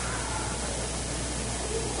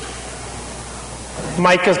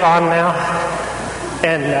Mic is on now,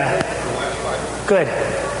 and good.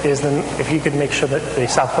 If you could make sure that the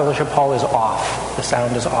South Fellowship Hall is off, the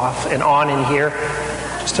sound is off, and on in here,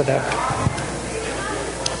 just to the.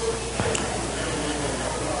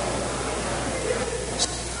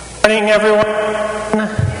 Good morning, everyone.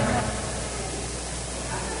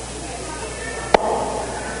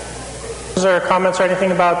 Is there comments or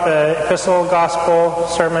anything about the epistle, gospel,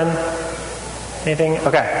 sermon? Anything?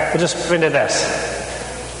 Okay, we'll just move into this.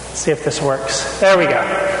 Let's see if this works. There we go.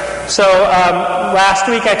 So last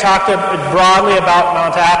week I talked broadly about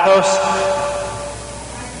Mount Athos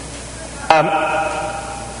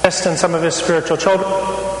and some of his spiritual children.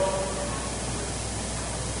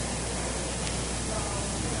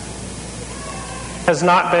 Has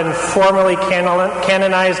not been formally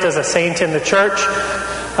canonized as a saint in the church.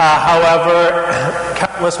 However,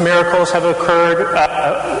 countless miracles have occurred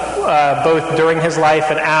both during his life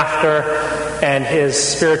and after, and his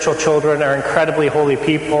spiritual children are incredibly holy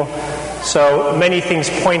people. So many things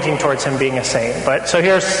pointing towards him being a saint. But so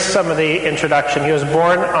here's some of the introduction. He was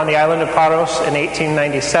born on the island of Paros in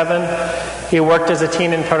 1897. He worked as a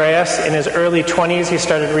teen in Piraeus. In his early 20s, he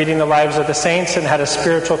started reading the lives of the saints and had a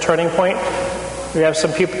spiritual turning point. We have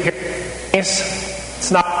some people here.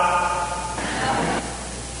 It's not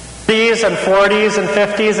 30s and 40s and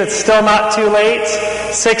 50s. It's still not too late.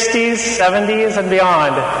 60s, 70s, and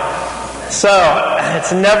beyond. So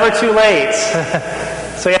it's never too late.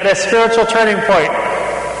 So he had a spiritual turning point.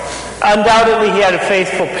 Undoubtedly, he had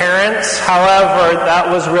faithful parents. However, that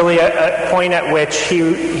was really a point at which he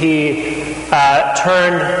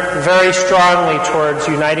turned very strongly towards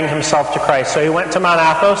uniting himself to Christ. So he went to Mount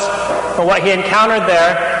Athos. But what he encountered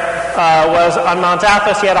there was on Mount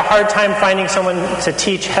Athos, he had a hard time finding someone to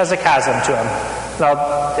teach hesychasm to him. And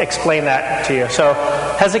I'll explain that to you. So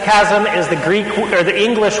hesychasm is the Greek or the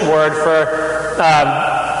English word for,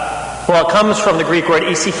 it comes from the Greek word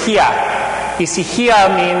ησυχία. Ησυχία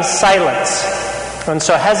means silence. And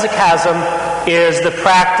so hesychasm is the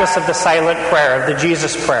practice of the silent prayer, of the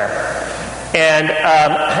Jesus prayer. And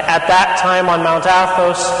at that time on Mount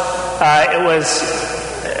Athos, it was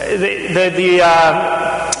the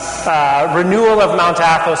renewal of Mount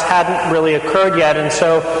Athos hadn't really occurred yet, and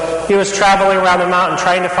so he was traveling around the mountain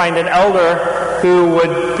trying to find an elder who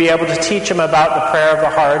would be able to teach him about the prayer of the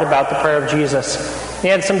heart, about the prayer of Jesus. He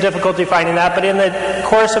had some difficulty finding that, but in the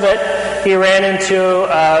course of it, he ran into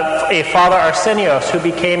a Father Arsenios, who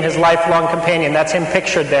became his lifelong companion. That's him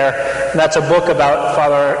pictured there. And that's a book about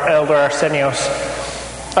Elder Arsenios.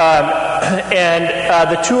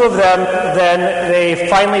 The two of them, then they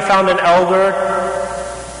finally found an elder.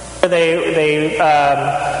 They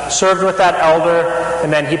served with that elder,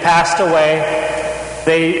 and then he passed away.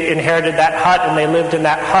 They inherited that hut, and they lived in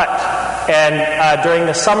that hut. And during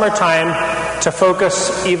the summertime, to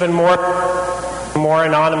focus even more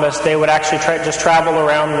anonymous, they would actually just travel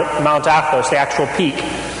around Mount Athos, the actual peak,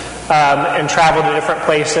 and travel to different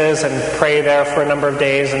places and pray there for a number of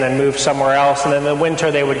days and then move somewhere else. And then in the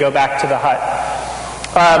winter, they would go back to the hut.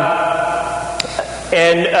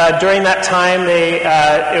 During that time,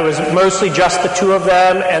 it was mostly just the two of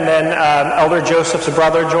them, and then Elder Joseph's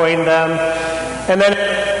brother joined them. And then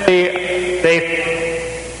they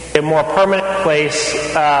a more permanent place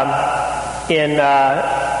in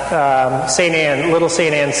St. Anne, Little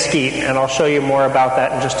St. Anne's Skeet, and I'll show you more about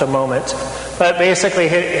that in just a moment. But basically,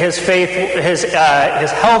 his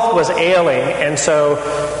health was ailing, and so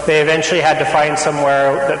they eventually had to find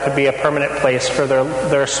somewhere that could be a permanent place for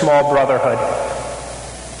their small brotherhood.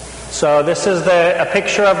 So this is a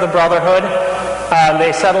picture of the brotherhood.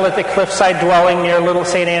 They settled at the cliffside dwelling near Little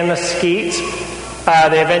St. Anne's Skeet.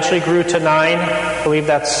 They eventually grew to 9. I believe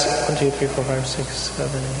that's 1, 2, 3, 4, 5, 6,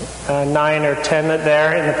 7, 8, 9 or 10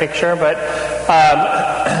 there in the picture. But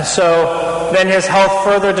so then his health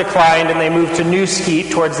further declined, and they moved to New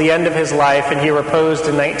Skeet towards the end of his life, and he reposed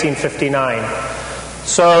in 1959.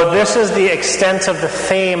 So this is the extent of the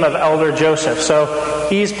fame of Elder Joseph. So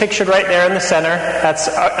he's pictured right there in the center. That's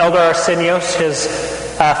Elder Arsenios, his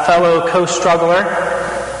fellow co-struggler.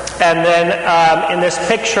 And then in this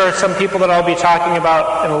picture, some people that I'll be talking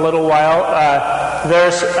about in a little while,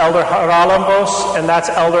 there's Elder Haralambos, and that's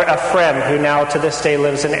Elder Ephraim, who now to this day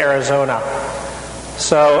lives in Arizona.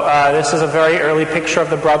 So this is a very early picture of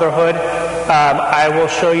the Brotherhood. I will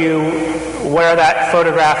show you where that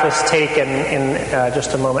photograph is taken in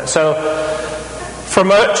just a moment. So for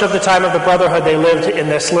much of the time of the Brotherhood, they lived in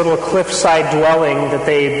this little cliffside dwelling that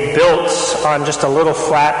they built on just a little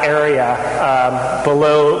flat area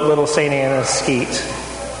below Little St. Anne's Skeet.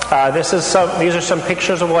 These are some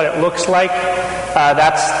pictures of what it looks like.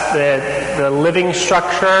 That's the living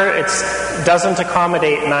structure. It doesn't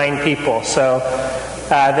accommodate 9 people. So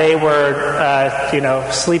they were,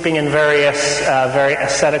 sleeping in various very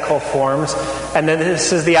ascetical forms. And then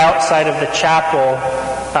this is the outside of the chapel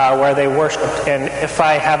where they worshipped. And if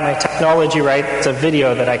I have my technology right, it's a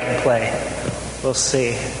video that I can play. We'll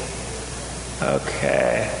see.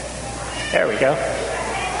 Okay. There we go.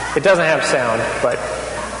 It doesn't have sound, but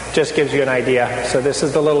just gives you an idea. So this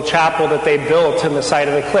is the little chapel that they built in the side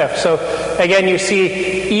of the cliff. So again, you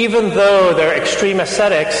see, even though they're extreme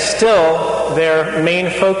ascetics, still their main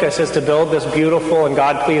focus is to build this beautiful and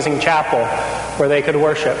God-pleasing chapel where they could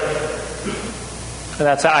worship. And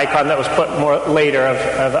that's an icon that was put more later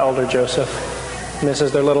of Elder Joseph. And this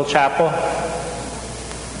is their little chapel.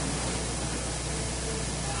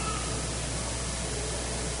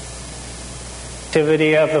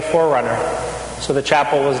 Activity of the forerunner. So the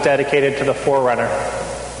chapel was dedicated to the forerunner.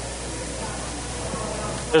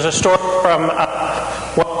 There's a story from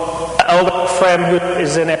Elder Ephraim, who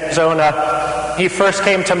is in Arizona. He first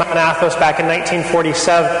came to Mount Athos back in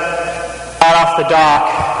 1947, got off the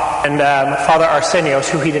dock, and Father Arsenios,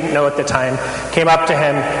 who he didn't know at the time, came up to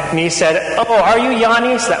him, and he said, "Oh, are you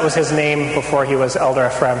Yanis?" That was his name before he was Elder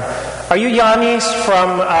Ephraim. "Are you Yanis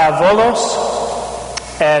from Volos?"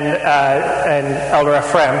 And Elder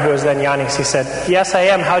Ephraim, who was then Yanis, he said, "Yes, I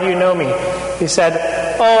am. How do you know me?" He said,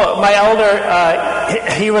 "Oh, my elder,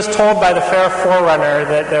 he was told by the fair forerunner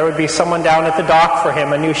that there would be someone down at the dock for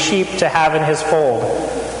him, a new sheep to have in his fold."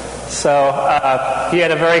 So he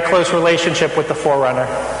had a very close relationship with the forerunner.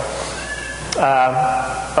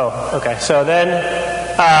 Okay. So then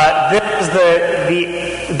this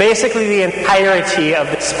is basically the entirety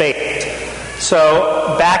of the space.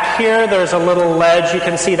 So back here, there's a little ledge. You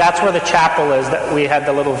can see that's where the chapel is that we had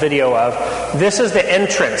the little video of. This is the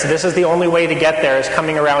entrance. This is the only way to get there, is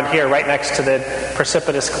coming around here, right next to the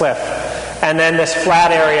precipitous cliff. And then this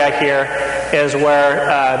flat area here is where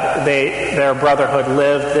their brotherhood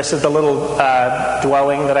lived. This is the little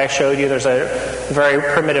dwelling that I showed you. There's a very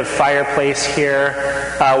primitive fireplace here.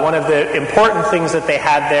 One of the important things that they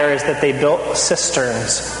had there is that they built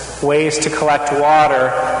cisterns, ways to collect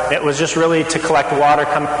water. It was just really to collect water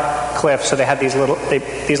coming from the cliff. So they had these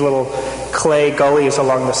little clay gullies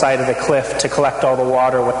along the side of the cliff to collect all the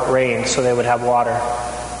water when it rained, so they would have water.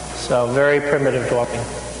 So very primitive dwelling.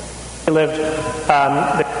 He lived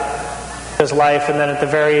his life, and then at the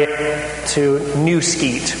very end to New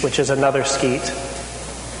Skeet, which is another skeet.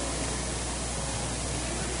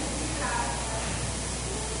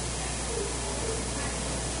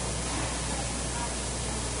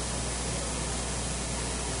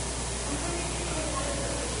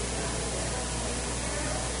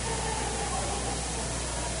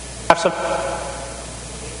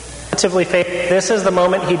 This is the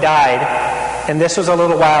moment he died, and this was a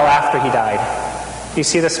little while after he died. You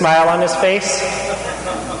see the smile on his face?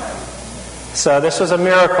 So this was a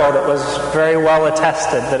miracle that was very well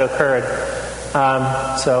attested that occurred.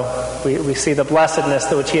 So we see the blessedness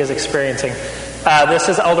that which he is experiencing. This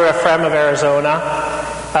is Elder Ephraim of Arizona,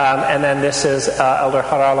 and then this is Elder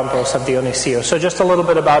Haralambos of Dionisio. So just a little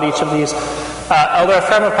bit about each of these. Elder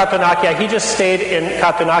Ephraim of Katunakia, he just stayed in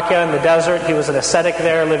Katunakia in the desert. He was an ascetic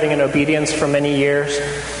there, living in obedience for many years.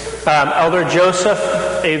 Elder Joseph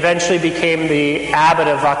eventually became the abbot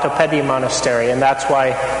of Vatopedi Monastery, and that's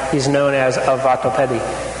why he's known as of Vatopedi.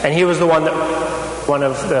 And he was one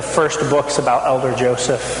of the first books about Elder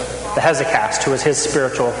Joseph, the Hesychast, who was his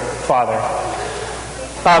spiritual father.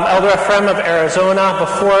 Elder Ephraim of Arizona,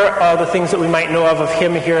 before all the things that we might know of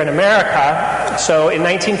him here in America. So in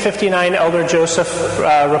 1959, Elder Joseph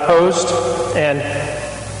reposed, and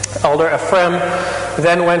Elder Ephraim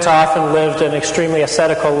then went off and lived an extremely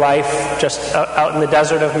ascetical life just out in the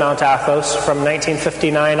desert of Mount Athos from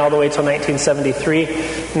 1959 all the way till 1973.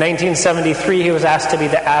 In 1973, he was asked to be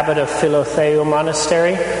the abbot of Theo101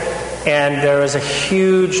 Monastery. And there was a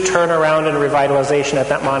huge turnaround and revitalization at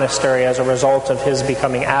that monastery as a result of his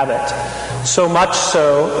becoming abbot. So much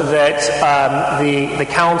so that the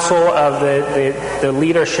council of the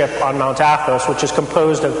leadership on Mount Athos, which is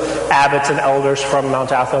composed of abbots and elders from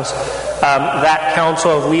Mount Athos, that council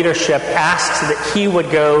of leadership asked that he would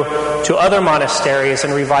go to other monasteries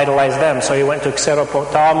and revitalize them. So he went to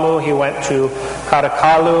Xeropotamu, he went to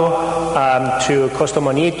Caracallu, to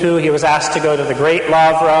Costomonitu. He was asked to go to the Great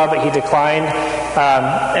Lavra, but he declined.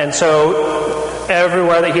 And so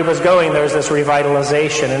everywhere that he was going, there was this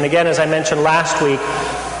revitalization. And again, as I mentioned last week,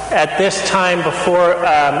 at this time, before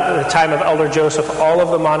the time of Elder Joseph, all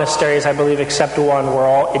of the monasteries, I believe except one, were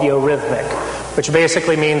all idiorhythmic, which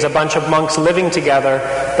basically means a bunch of monks living together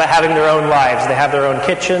but having their own lives. They have their own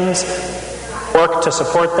kitchens, work to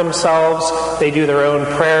support themselves. They do their own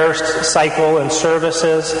prayer cycle and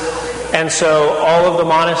services. And so all of the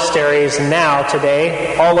monasteries now,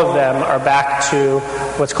 today, all of them are back to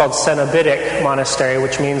what's called Cenobitic monastery,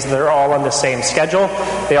 which means they're all on the same schedule.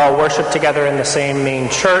 They all worship together in the same main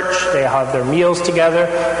church. They have their meals together.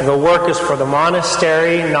 The work is for the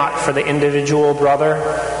monastery, not for the individual brother.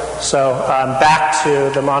 So back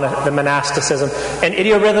to the monasticism. And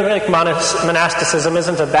idiorhythmic monasticism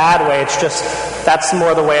isn't a bad way. It's just that's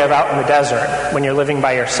more the way of out in the desert when you're living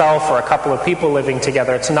by yourself or a couple of people living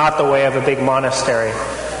together. It's not the way of a big monastery.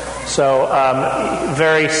 So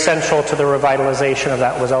very central to the revitalization of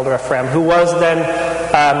that was Elder Ephraim, who was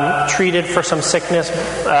then treated for some sickness.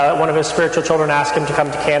 One of his spiritual children asked him to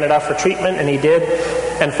come to Canada for treatment, and he did.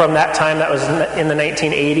 And from that time, that was in the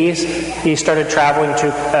 1980s, he started traveling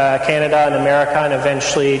to Canada and America, and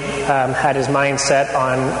eventually had his mind set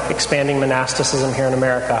on expanding monasticism here in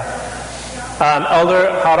America.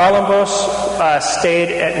 Elder Haralambos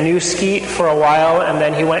stayed at New Skeet for a while, and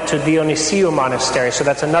then he went to Dionysiou Monastery. So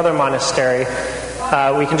that's another monastery.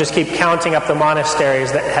 We can just keep counting up the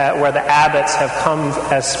monasteries that where the abbots have come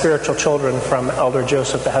as spiritual children from Elder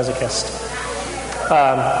Joseph the Hesychist.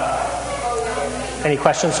 Any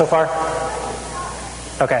questions so far?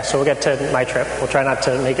 Okay, so we'll get to my trip. We'll try not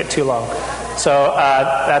to make it too long. So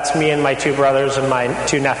that's me and my two brothers and my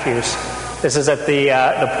two nephews. This is at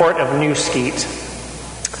the port of New Skeet.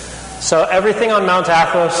 So everything on Mount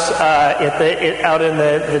Athos, out in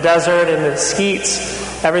the desert, in the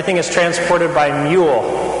skeets, everything is transported by mule.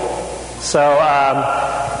 So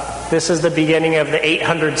this is the beginning of the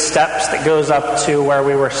 800 steps that goes up to where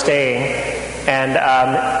we were staying. And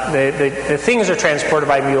the things are transported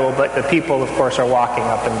by mule, but the people, of course, are walking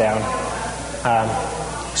up and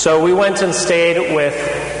down. So we went and stayed with,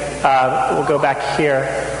 we'll go back here.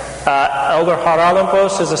 Elder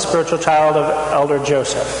Haralambos is a spiritual child of Elder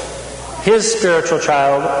Joseph. His spiritual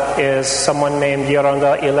child is someone named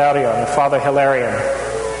Yoronda Hilarion, Father Hilarion.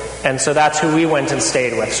 And so that's who we went and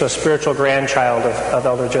stayed with. So a spiritual grandchild of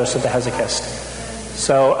Elder Joseph the Hesychist.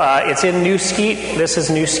 So it's in New Skeet. This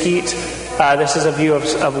is New Skeet. This is a view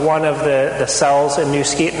of one of the cells in New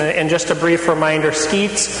Skeet. And just a brief reminder,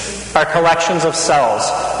 skeets are collections of cells.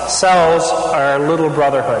 Cells are little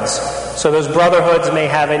brotherhoods. So those brotherhoods may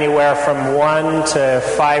have anywhere from 1 to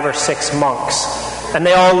 5 or 6 monks. And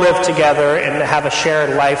they all live together and have a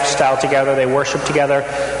shared lifestyle together. They worship together.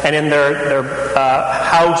 And in their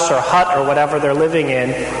house or hut or whatever they're living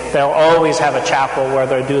in, they'll always have a chapel where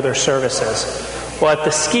they do their services. Well, at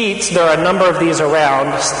the skeets, there are a number of these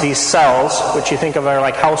around, these cells, which you think of are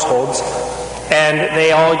like households. And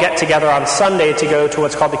they all get together on Sunday to go to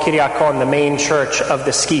what's called the Kyriakon, the main church of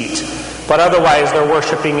the skeet. But otherwise, they're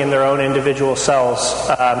worshiping in their own individual cells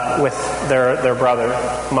with their brother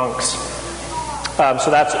monks.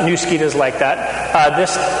 So that's New Skeet is like that.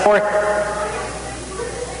 This fourth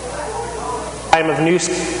time of New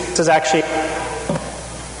Skeet is actually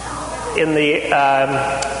in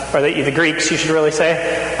the Greeks, you should really say,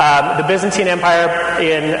 the Byzantine Empire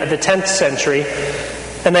in the 10th century.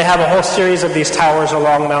 And they have a whole series of these towers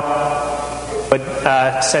along Mount. Would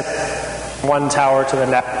send one tower to the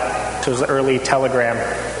next, which was the early telegram.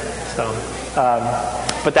 So,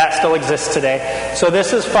 but that still exists today. So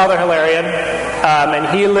this is Father Hilarion,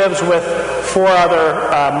 and he lives with 4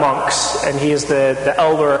 other monks, and he is the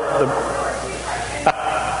elder.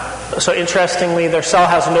 So interestingly, their cell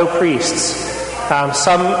has no priests.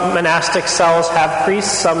 Some monastic cells have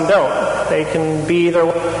priests, some don't. They can be either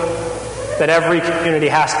way. That every community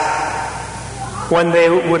has when they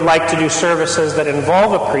would like to do services that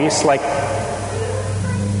involve a priest, like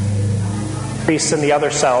priests in the other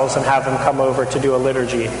cells, and have them come over to do a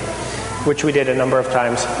liturgy, which we did a number of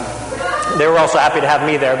times. They were also happy to have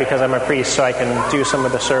me there because I'm a priest, so I can do some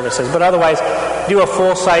of the services. But otherwise, do a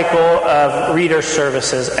full cycle of reader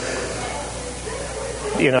services,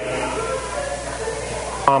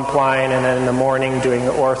 compline, and then in the morning doing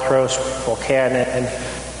the Orthros, full canon,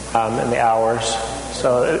 and the hours.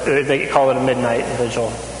 So they call it a midnight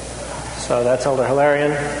vigil. So that's Elder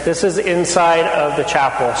Hilarion. This is inside of the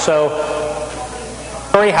chapel. So,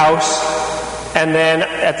 story house, and then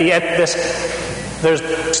at the end of this, there's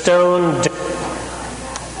stone dome.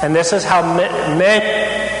 And this is how many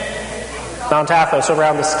Mount Athos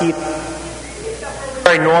around the skeet.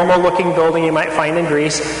 Very normal looking building you might find in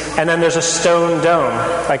Greece. And then there's a stone dome,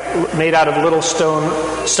 like made out of little stones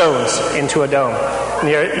into a dome.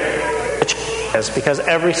 Near because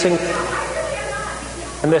every single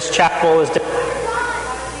and this chapel is different.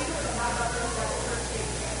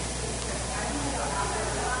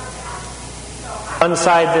 One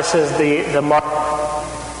side, this is the mark.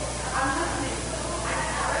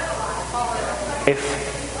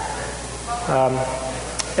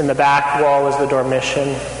 In the back wall is the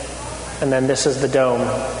Dormition, and then this is the dome.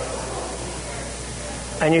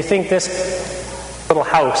 And you think this little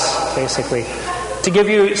house, basically, to give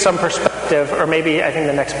you some perspective, or maybe I think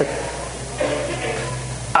the next picture,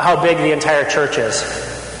 how big the entire church is.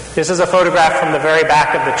 This is a photograph from the very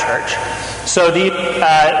back of the church. So the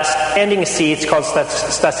standing seats, called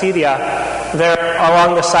stasidia, there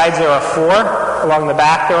along the sides there are 4, along the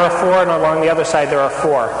back there are 4, and along the other side there are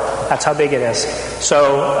 4. That's how big it is.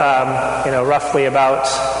 So, roughly about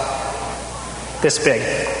this big.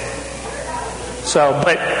 So,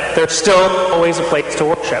 but there's still always a place to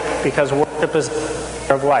worship, because worship is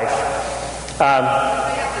of life.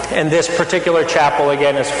 And this particular chapel,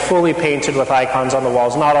 again, is fully painted with icons on the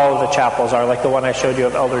walls. Not all of the chapels are, like the one I showed you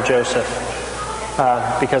of Elder Joseph,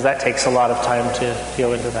 because that takes a lot of time to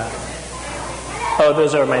go into that. Oh,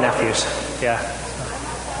 those are my nephews. Yeah.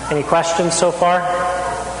 Any questions so far?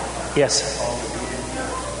 Yes.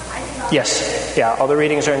 Yes. Yeah, all the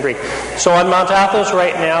readings are in Greek. So on Mount Athos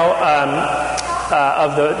right now,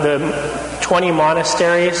 of the 20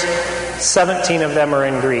 monasteries, 17 of them are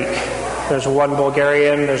in Greek. There's one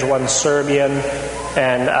Bulgarian, there's one Serbian,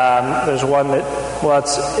 and there's one that,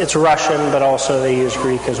 it's Russian, but also they use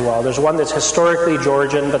Greek as well. There's one that's historically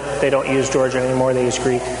Georgian, but they don't use Georgian anymore, they use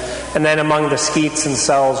Greek. And then among the skeets and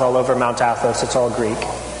cells all over Mount Athos, it's all Greek.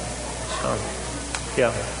 So,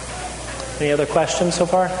 yeah. Any other questions so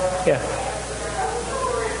far? Yeah.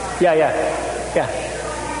 Yeah.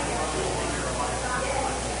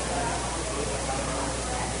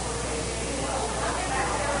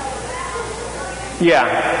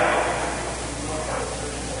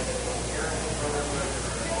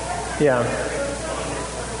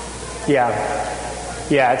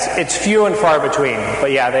 Yeah, it's few and far between,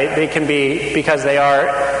 but yeah, they can be, because they are,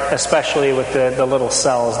 especially with the little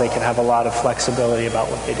cells, they can have a lot of flexibility about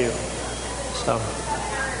what they do.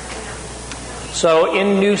 So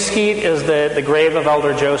in New Skeet is the grave of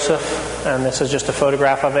Elder Joseph, and this is just a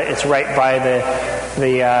photograph of it. It's right by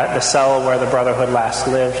the cell where the Brotherhood last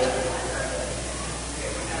lived.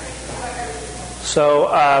 So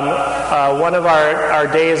one of our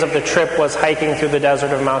days of the trip was hiking through the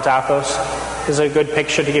desert of Mount Athos. This is a good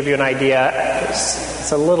picture to give you an idea.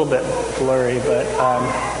 It's a little bit blurry, but I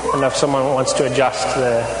don't know if someone wants to adjust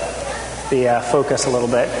the focus a little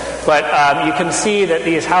bit. But you can see that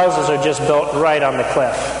these houses are just built right on the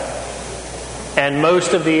cliff. And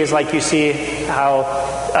most of these, like you see how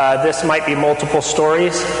this might be multiple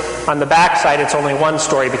stories. On the back side, it's only one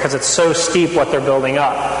story because it's so steep what they're building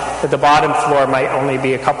up that the bottom floor might only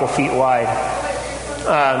be a couple feet wide.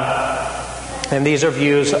 And these are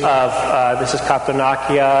views of, this is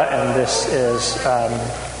Kaptonakia, and this is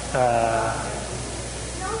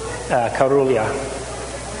Karulia.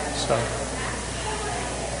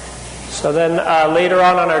 So then later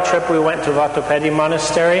on our trip, we went to Vatopedi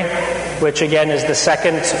Monastery, which again is the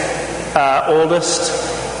second oldest,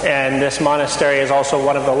 and this monastery is also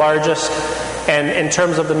one of the largest. And in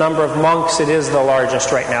terms of the number of monks, it is the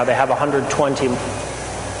largest right now. They have 120.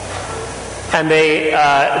 And they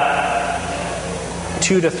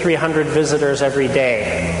 200 to 300 visitors every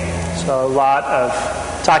day. So a lot of,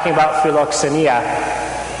 talking about philoxenia.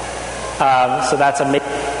 So that's a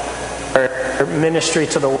ministry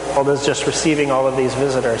to the world, is just receiving all of these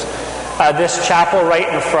visitors. This chapel right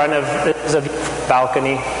in front of, this is a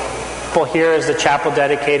balcony. Here is the chapel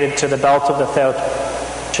dedicated to the belt of the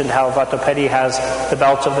Theotokos, and how Vatopedi has the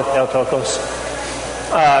belt of the Theotokos.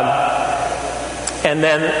 And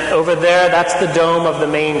then over there, that's the dome of the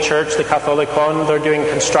main church, the Catholicon. They're doing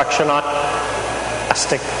construction on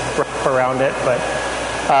plastic around it, but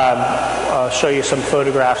I'll show you some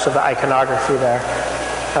photographs of the iconography there.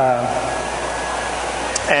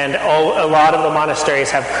 And a lot of the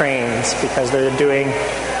monasteries have cranes because they're doing,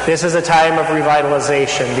 this is a time of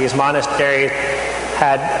revitalization. These monasteries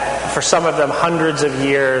had, for some of them, hundreds of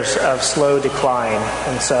years of slow decline.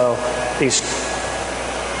 And so these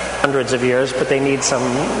hundreds of years, but they need some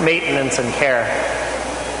maintenance and care.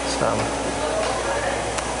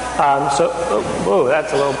 So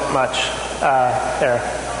that's a little much there.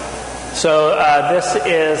 So this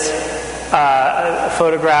is a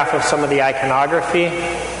photograph of some of the iconography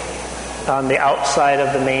on the outside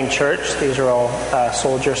of the main church. These are all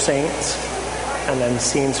soldier saints, and then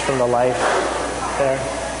scenes from the life there.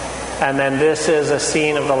 And then this is a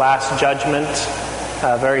scene of the Last Judgment,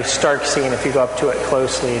 a very stark scene if you go up to it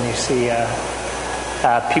closely, and you see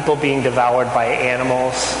people being devoured by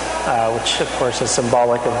animals, which of course is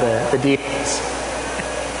symbolic of the demons.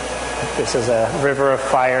 This is a river of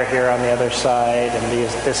fire here on the other side, and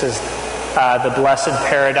this is the blessed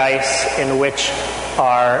paradise in which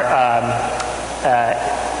are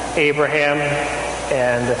Abraham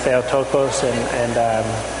and the Theotokos and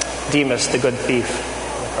Demas, the good thief,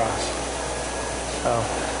 on the cross.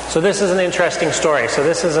 So this is an interesting story. So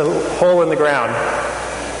this is a hole in the ground.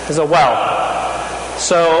 This is a well.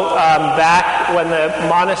 So back when the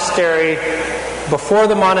monastery, before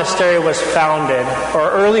the monastery was founded,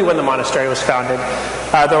 or early when the monastery was founded,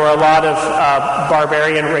 there were a lot of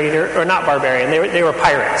barbarian raiders, or not barbarian, they were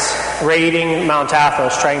pirates, raiding Mount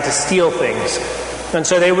Athos, trying to steal things. And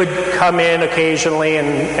so they would come in occasionally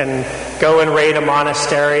and go and raid a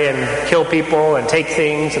monastery and kill people and take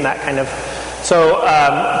things and that kind of. So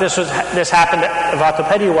this happened at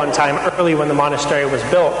Vatopedi one time, early when the monastery was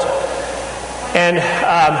built. And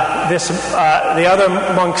the other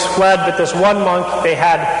monks fled, but this one monk, they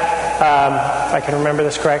had, if I can remember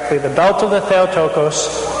this correctly, the belt of the Theotokos,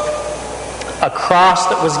 a cross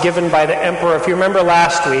that was given by the emperor. If you remember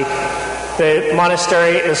last week, the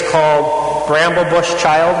monastery is called Bramblebush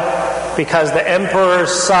Child because the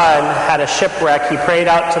emperor's son had a shipwreck. He prayed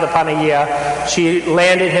out to the Panagia. She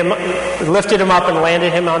lifted him up and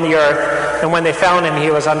landed him on the earth. And when they found him, he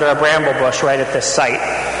was under a bramble bush right at this site.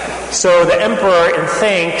 So the emperor, in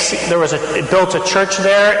thanks, built a church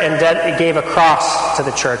there and gave a cross to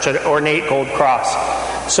the church, an ornate gold cross.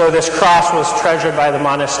 So this cross was treasured by the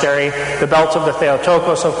monastery, the belt of the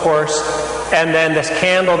Theotokos, of course, and then this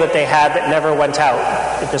candle that they had that never went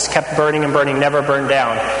out. It just kept burning and burning, never burned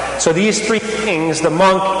down. So these three things the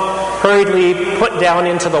monk hurriedly put down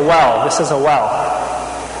into the well. This is a well.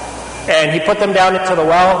 And he put them down into the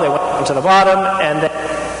well. They went into the bottom, and then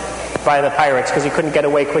by the pirates because he couldn't get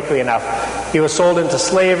away quickly enough. He was sold into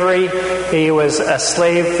slavery. He was a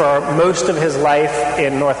slave for most of his life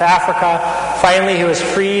in North Africa. Finally, he was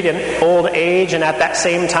freed in old age, and at that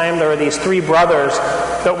same time, there were these three brothers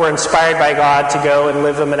that were inspired by God to go and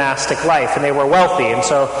live the monastic life, and they were wealthy, and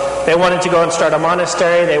so they wanted to go and start a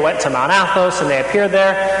monastery. They went to Mount Athos, and they appeared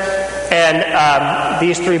there. And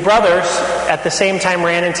these three brothers, at the same time,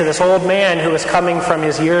 ran into this old man who was coming from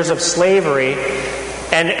his years of slavery,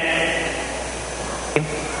 and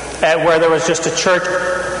where there was just a church,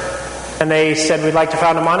 and they said, "We'd like to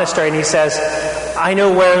found a monastery." And he says, "I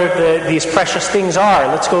know where these precious things are.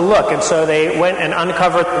 Let's go look." And so they went and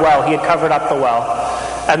uncovered the well. He had covered up the well,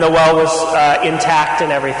 and the well was intact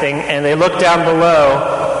and everything. And they looked down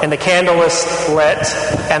below, and the candle was lit,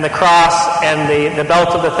 and the cross and the belt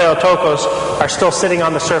of the Theotokos are still sitting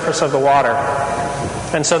on the surface of the water.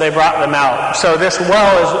 And so they brought them out. So this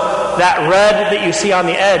well is that red that you see on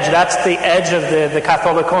the edge. That's the edge of the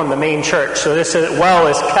Catholicon, the main church. So this well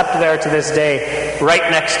is kept there to this day,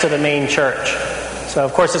 right next to the main church. So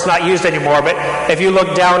of course it's not used anymore, but if you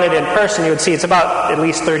look down it in person, you would see it's about at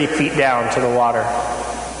least 30 feet down to the water.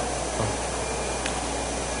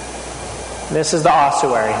 This is the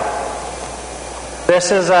ossuary.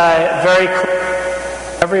 This is a very clear,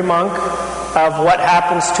 every monk, of what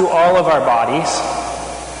happens to all of our bodies.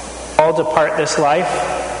 All depart this life.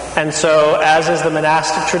 And so, as is the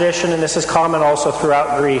monastic tradition, and this is common also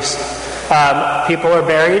throughout Greece, people are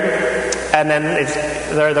buried, and then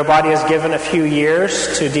their body is given a few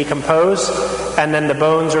years to decompose, and then the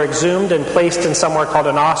bones are exhumed and placed in somewhere called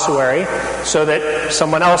an ossuary, so that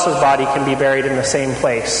someone else's body can be buried in the same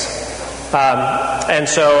place. And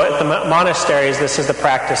so at the monasteries, this is the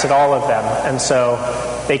practice at all of them. And so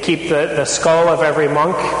they keep the skull of every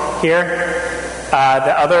monk here.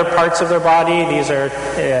 The other parts of their body, these are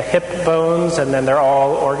hip bones, and then they're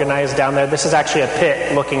all organized down there. This is actually a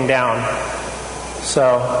pit looking down.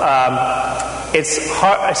 So it's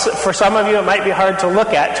hard, for some of you it might be hard to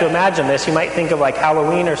look at, to imagine this. You might think of like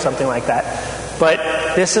Halloween or something like that. But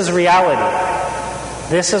this is reality.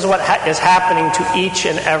 This is what is happening to each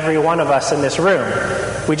and every one of us in this room.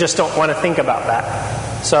 We just don't want to think about that.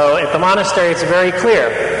 So at the monastery, it's very clear.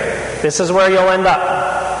 This is where you'll end up.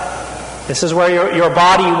 This is where your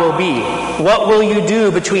body will be. What will you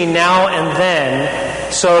do between now and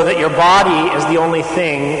then so that your body is the only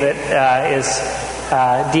thing that is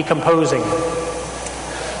decomposing?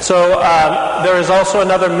 So there is also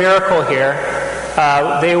another miracle here.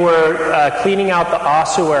 They were cleaning out the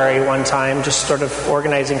ossuary one time, just sort of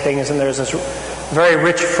organizing things, and there's this very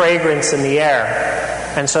rich fragrance in the air.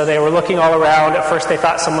 And so they were looking all around. At first they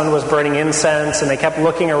thought someone was burning incense, and they kept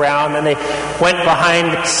looking around. And they went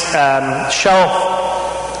behind this shelf,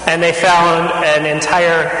 and they found an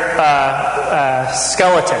entire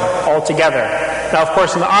skeleton altogether. Now, of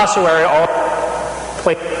course, in the ossuary, all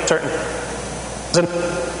certain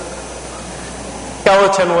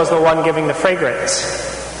skeleton was the one giving the fragrance.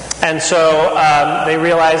 And so they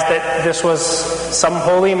realized that this was some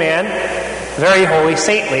holy man very holy,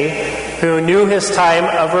 saintly, who knew his time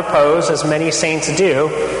of repose, as many saints do,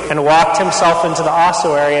 and walked himself into the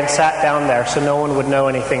ossuary and sat down there, so no one would know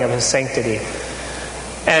anything of his sanctity.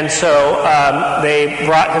 And so they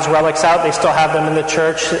brought his relics out. They still have them in the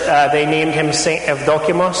church. They named him Saint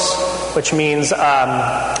Evdokimos, which means,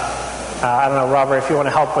 I don't know, Robert, if you want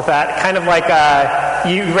to help with that. Kind of like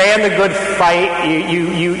you ran the good fight,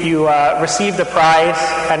 you received the prize,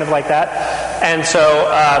 kind of like that. And so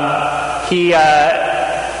he,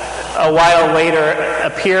 a while later,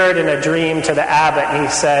 appeared in a dream to the abbot, and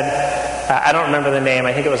he said, I don't remember the name,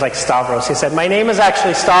 I think it was like Stavros. He said, my name is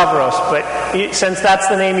actually Stavros, but since that's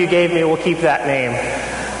the name you gave me, we'll keep that name.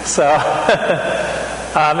 So,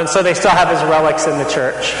 and so they still have his relics in the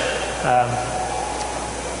church.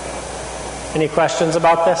 Any questions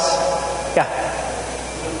about this? Yeah.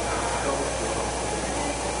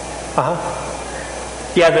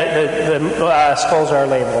 Yeah, the skulls are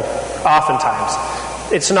labeled, oftentimes.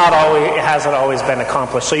 It hasn't always been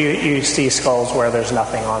accomplished. So you see skulls where there's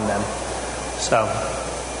nothing on them. So,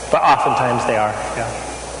 but oftentimes they are, yeah.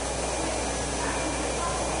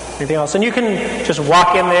 Anything else? And you can just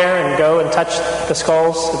walk in there and go and touch the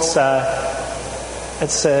skulls.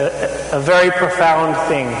 It's a very profound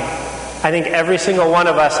thing. I think every single one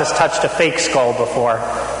of us has touched a fake skull before.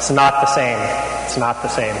 It's not the same. It's not the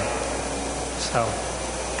same. So,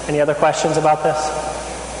 any other questions about this?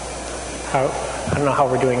 I don't know how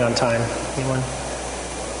we're doing on time. Anyone?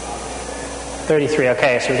 33,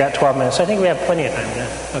 okay, so we've got 12 minutes. I think we have plenty of time, yeah.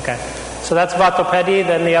 Okay. So that's Vatopedi.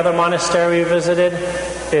 Then the other monastery we visited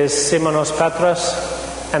is Simonos Petros,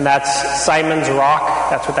 and that's Simon's Rock.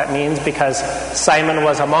 That's what that means, because Simon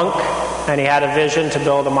was a monk, and he had a vision to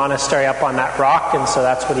build a monastery up on that rock, and so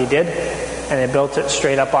that's what he did. And he built it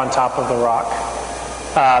straight up on top of the rock.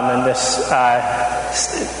 And this,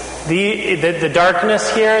 the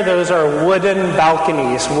darkness here, those are wooden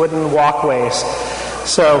balconies, wooden walkways.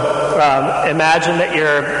 So imagine that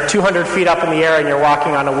you're 200 feet up in the air and you're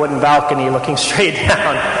walking on a wooden balcony looking straight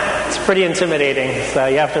down. It's pretty intimidating. So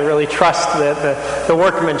you have to really trust the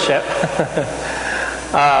workmanship.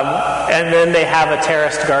 And then they have a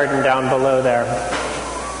terraced garden down below there.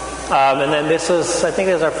 And then this is, I think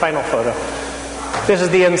this is our final photo. This is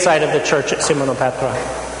the inside of the church at Simonopetra.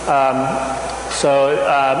 So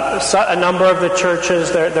a number of the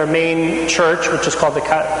churches, their main church, which is called the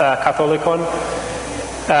Catholicon,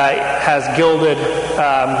 has gilded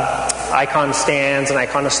icon stands and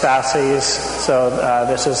iconostases. So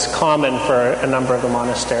this is common for a number of the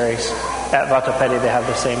monasteries. At Vatopedi, they have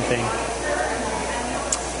the same thing.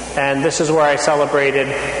 And this is where I celebrated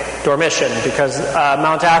Dormition, because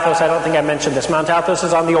Mount Athos, I don't think I mentioned this, Mount Athos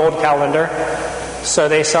is on the old calendar, so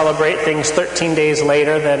they celebrate things 13 days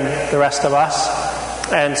later than the rest of us.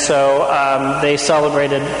 And so they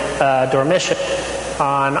celebrated Dormition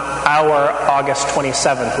on our August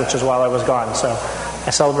 27th, which is while I was gone. So I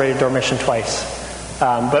celebrated Dormition twice.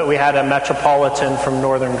 But we had a metropolitan from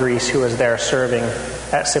northern Greece who was there serving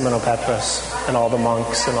at Simonopetros, and all the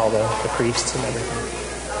monks and all the priests and everything.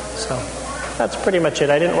 So that's pretty much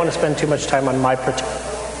it. I didn't want to spend too much time on my particular.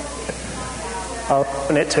 I'll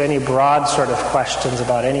open it to any broad sort of questions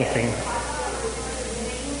about anything.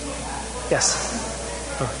 Yes?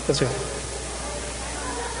 Oh, that's good.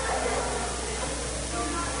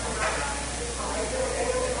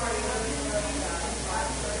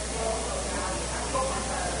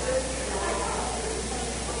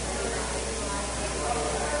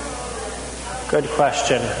 Good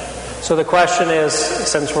question. So the question is,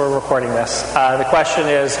 since we're recording this, the question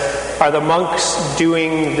is, are the monks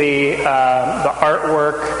doing the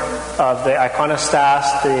artwork of the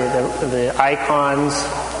iconostas, the icons,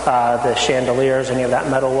 the chandeliers, any of that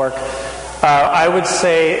metalwork? I would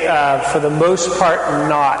say, for the most part,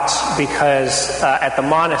 not, because at the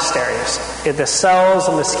monasteries, in the cells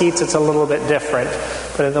and the skeets, it's a little bit different.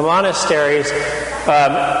 But in the monasteries,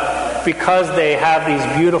 because they have these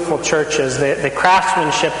beautiful churches, the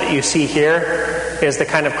craftsmanship that you see here is the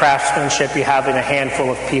kind of craftsmanship you have in a handful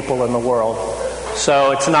of people in the world. So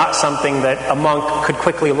it's not something that a monk could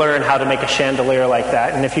quickly learn how to make a chandelier like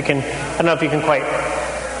that. And if you can, I don't know if you can quite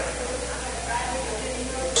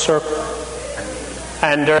circle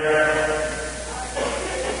and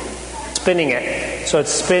spinning it. So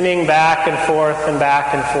it's spinning back and forth and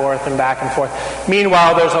back and forth and back and forth.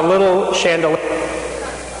 Meanwhile, there's a little chandelier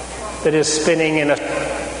that is spinning in a...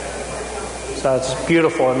 So it's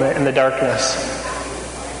beautiful in the darkness.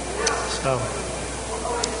 So,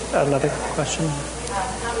 another question?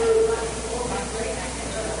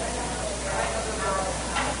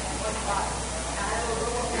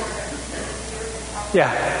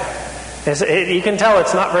 Yeah. You can tell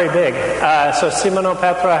it's not very big. So Simona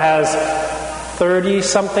Petra has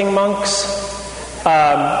 30-something monks.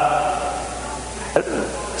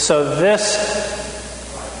 So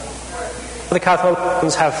the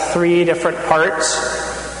Catholics have 3 different parts.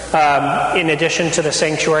 In addition to the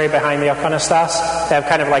sanctuary behind the iconostas, they have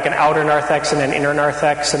kind of like an outer narthex and an inner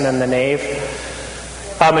narthex and then the nave.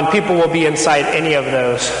 And people will be inside any of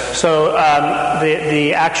those. So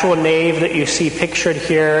the actual nave that you see pictured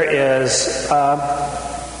here is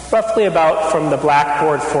roughly about from the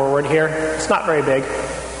blackboard forward here. It's not very big,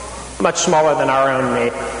 much smaller than our own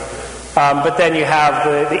nave. But then you have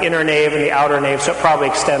the inner nave and the outer nave, so it probably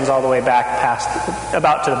extends all the way back past,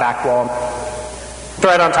 about to the back wall. It's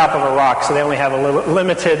right on top of a rock, so they only have a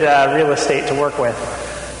limited real estate to work with.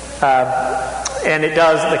 And it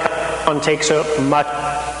does, the one takes up much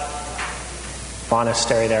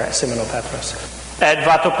monastery there at Simonopetros. At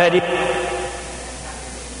Vatopedi,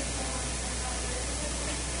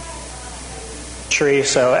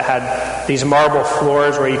 so it had these marble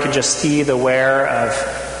floors where you could just see the wear of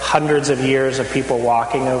hundreds of years of people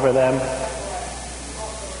walking over them.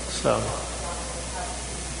 So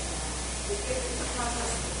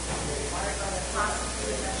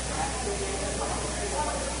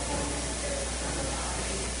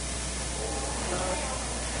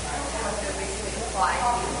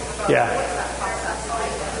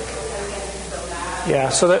yeah,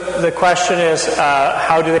 so the question is,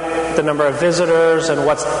 how do they get the number of visitors and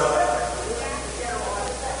what's...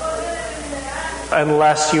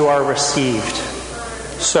 Unless you are received.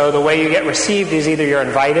 So the way you get received is either you're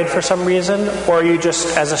invited for some reason, or you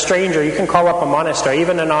just, as a stranger, you can call up a monastery.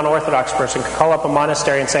 Even a non-Orthodox person can call up a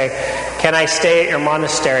monastery and say, can I stay at your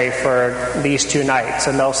monastery for these 2 nights?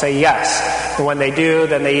 And they'll say yes. And when they do,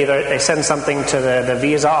 then they send something to the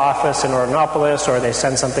visa office in Ordinopolis, or they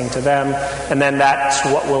send something to them, and then that's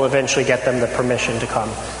what will eventually get them the permission to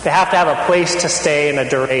come. They have to have a place to stay and a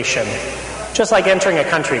duration. Just like entering a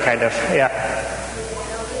country, kind of.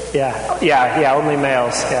 Yeah, only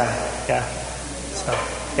males. Yeah. So,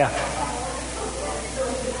 yeah.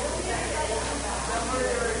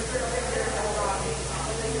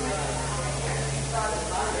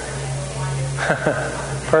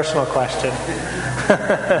 Personal question.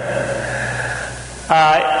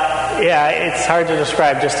 It's hard to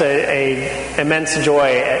describe. Just a immense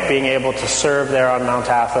joy at being able to serve there on Mount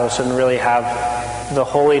Athos and really have the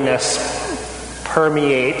holiness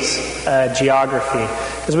permeate geography.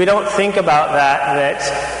 Because we don't think about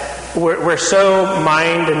that we're so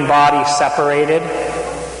mind and body separated.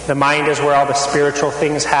 The mind is where all the spiritual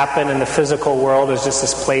things happen, and the physical world is just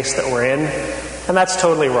this place that we're in. And that's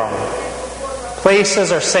totally wrong.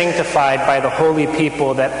 Places are sanctified by the holy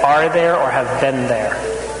people that are there or have been there.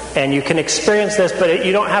 And you can experience this, but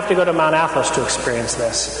you don't have to go to Mount Athos to experience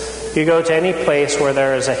this. You go to any place where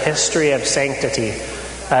there is a history of sanctity,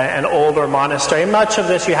 an older monastery. Much of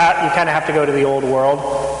this you kind of have to go to the old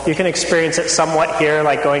world. You can experience it somewhat here,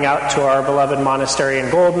 like going out to our beloved monastery in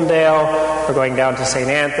Goldendale, or going down to St.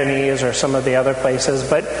 Anthony's, or some of the other places.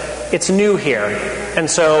 But it's new here, and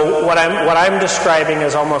so what I'm describing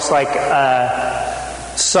is almost like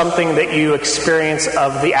something that you experience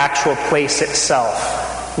of the actual place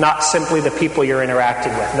itself, not simply the people you're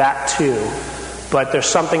interacting with. That too. But there's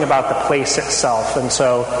something about the place itself. And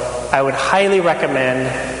so I would highly recommend,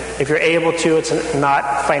 if you're able to, it's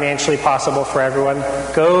not financially possible for everyone,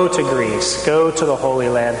 go to Greece, go to the Holy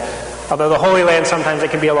Land. Although the Holy Land, sometimes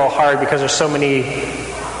it can be a little hard because there's so many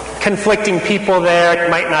conflicting people there.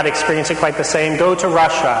 You might not experience it quite the same. Go to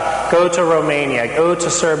Russia, go to Romania, go to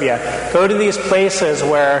Serbia. Go to these places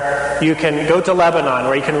where you can go to Lebanon,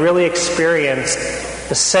 where you can really experience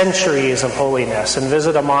the centuries of holiness and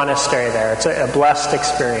visit a monastery there. It's a blessed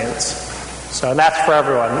experience. So that's for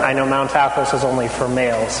everyone. I know Mount Athos is only for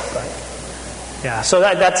males, but yeah. So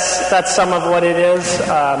that's some of what it is.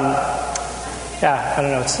 I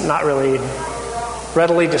don't know. It's not really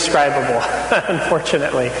readily describable,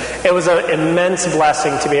 unfortunately. It was an immense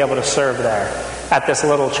blessing to be able to serve there at this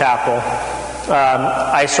little chapel.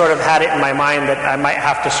 I sort of had it in my mind that I might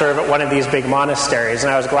have to serve at one of these big monasteries,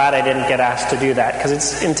 and I was glad I didn't get asked to do that because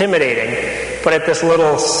it's intimidating. But at this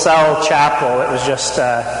little cell chapel, it was just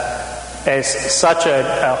such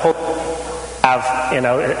a hope to have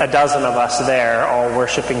a dozen of us there, all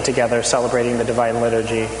worshiping together, celebrating the Divine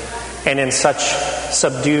Liturgy, and in such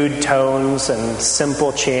subdued tones and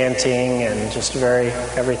simple chanting, and just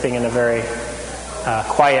everything in a very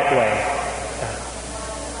quiet way.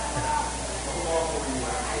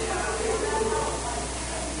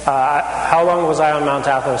 How long was I on Mount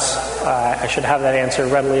Athos? I should have that answer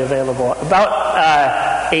readily available.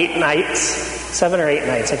 About 8 nights. 7 or 8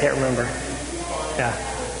 nights, I can't remember. Yeah.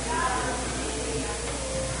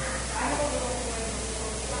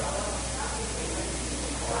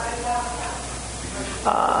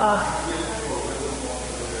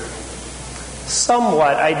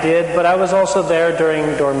 Somewhat, I did, but I was also there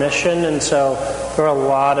during Dormition, and so there were a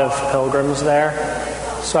lot of pilgrims there.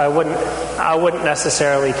 So I wouldn't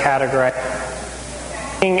necessarily categorize.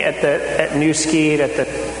 At New Skid, at the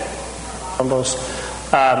almost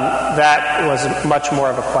that was much more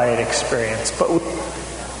of a quiet experience. But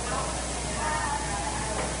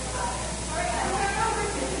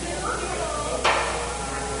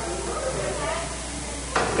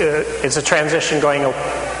it's a transition going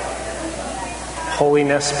away.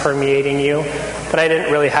 Holiness permeating you, but I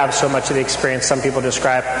didn't really have so much of the experience some people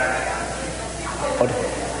describe.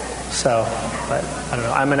 So, but I don't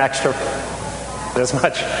know. I'm an extrovert as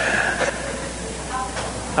much.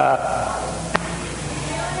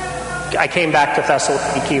 I came back to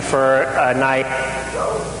Thessaloniki for a night,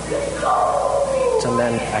 and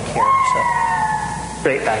then back here. So,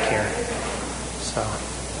 straight back here. So,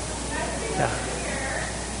 yeah.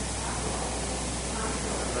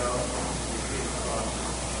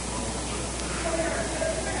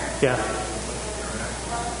 Yeah.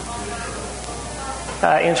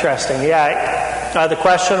 Interesting. Yeah. The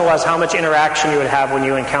question was how much interaction you would have when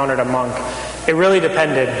you encountered a monk. It really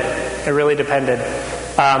depended.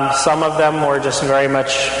 Some of them were just very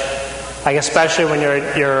much, like especially when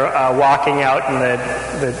you're walking out in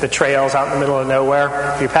the trails out in the middle of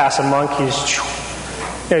nowhere. If you pass a monk,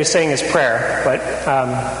 he's saying his prayer,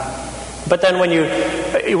 but then when you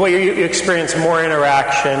experience more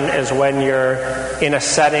interaction is when you're in a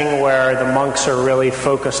setting where the monks are really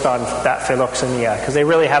focused on that philoxenia, because they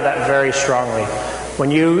really have that very strongly.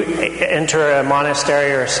 When you enter a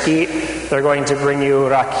monastery or a skete, they're going to bring you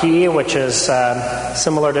raki, which is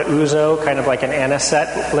similar to ouzo, kind of like an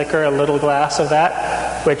anisette liquor, a little glass of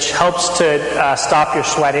that, which helps to stop your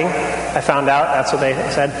sweating. I found out, that's what they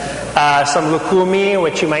said. Some lukumi,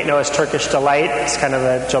 which you might know as Turkish delight. It's kind of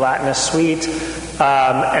a gelatinous sweet.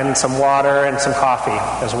 And some water and some coffee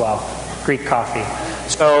as well, Greek coffee.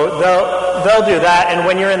 So they'll do that, and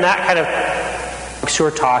when you're in that kind of who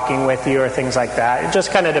are talking with you or things like that, it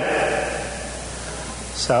just kind of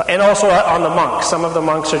so. And also on the monks, some of the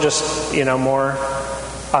monks are just more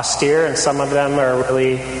austere, and some of them are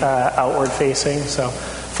really outward facing. So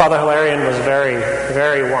Father Hilarion was very,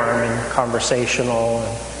 very warm and conversational,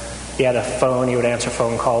 and he had a phone. He would answer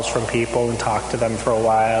phone calls from people and talk to them for a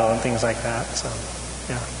while and things like that. So,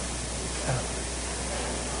 yeah.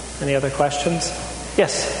 Any other questions?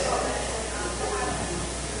 Yes.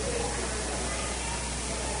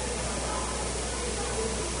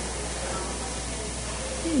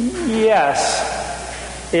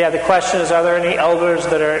 Yes. Yeah, the question is, are there any elders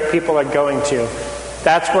that people are going to?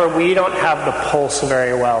 That's where we don't have the pulse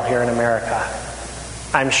very well here in America.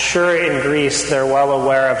 I'm sure in Greece they're well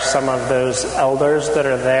aware of some of those elders that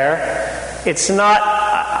are there. It's not,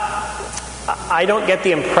 I don't get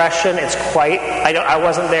the impression it's quite, I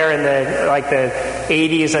wasn't there in the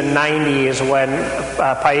 80s and 90s when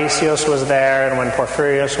Paisios was there and when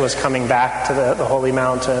Porphyrios was coming back to the Holy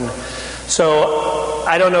Mountain. So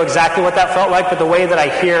I don't know exactly what that felt like, but the way that I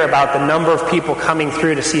hear about the number of people coming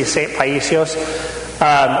through to see St. Paisios,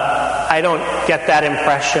 I don't get that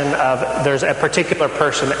impression of there's a particular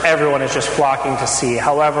person that everyone is just flocking to see.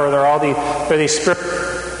 However, there are these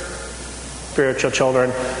spiritual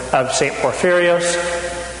children of St. Porphyrios.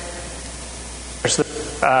 There's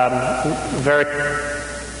very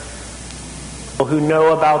people who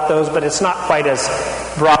know about those, but it's not quite as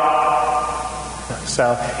broad.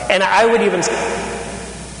 So, and I would even say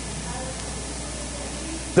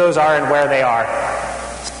those are and where they are.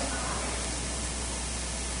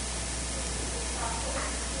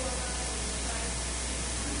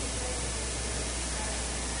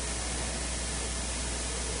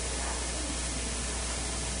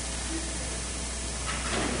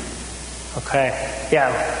 Okay,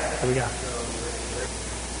 yeah, there we go.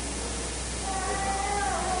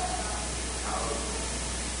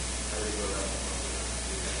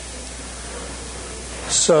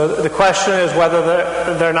 So the question is whether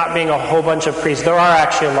there not being a whole bunch of priests. There are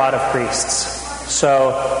actually a lot of priests.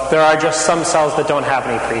 So there are just some cells that don't have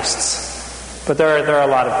any priests. But there are a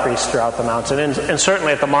lot of priests throughout the mountain. And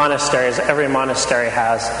certainly at the monasteries, every monastery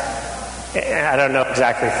has, I don't know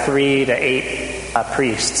exactly, 3 to 8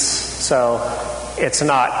 priests. So it's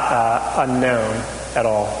not unknown at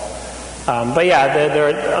all. But yeah,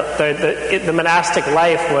 the monastic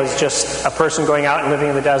life was just a person going out and living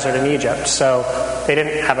in the desert in Egypt. So they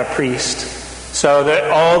didn't have a priest. So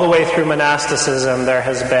all the way through monasticism, there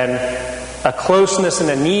has been a closeness and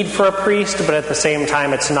a need for a priest, but at the same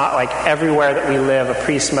time, it's not like everywhere that we live, a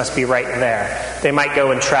priest must be right there. They might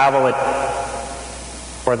go and travel it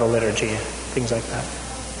for the liturgy, things like that.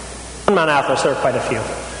 On Mount Athos, there are quite a few.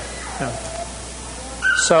 Yeah.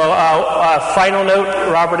 So, final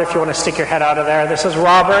note, Robert, if you want to stick your head out of there. This is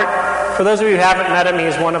Robert. For those of you who haven't met him,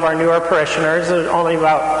 he's one of our newer parishioners. Only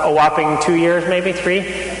about a whopping 2 years, maybe 3?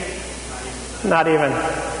 Not even.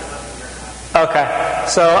 Okay.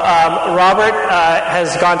 So Robert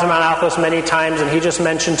has gone to Mount Athos many times, and he just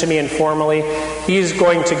mentioned to me informally he's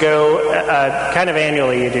going to go kind of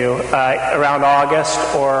annually, you do, around August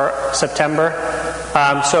or September.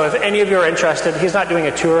 So if any of you are interested, he's not doing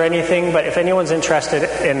a tour or anything, but if anyone's interested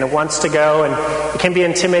and wants to go, and it can be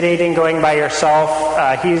intimidating going by yourself,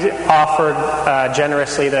 he's offered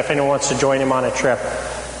generously that if anyone wants to join him on a trip,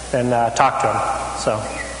 then talk to him. So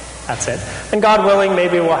that's it. And God willing,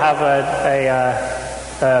 maybe we'll have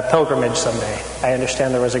a pilgrimage someday. I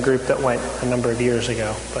understand there was a group that went a number of years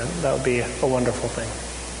ago, but that would be a wonderful thing.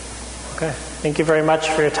 Okay. Thank you very much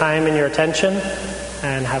for your time and your attention,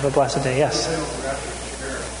 and have a blessed day. Yes?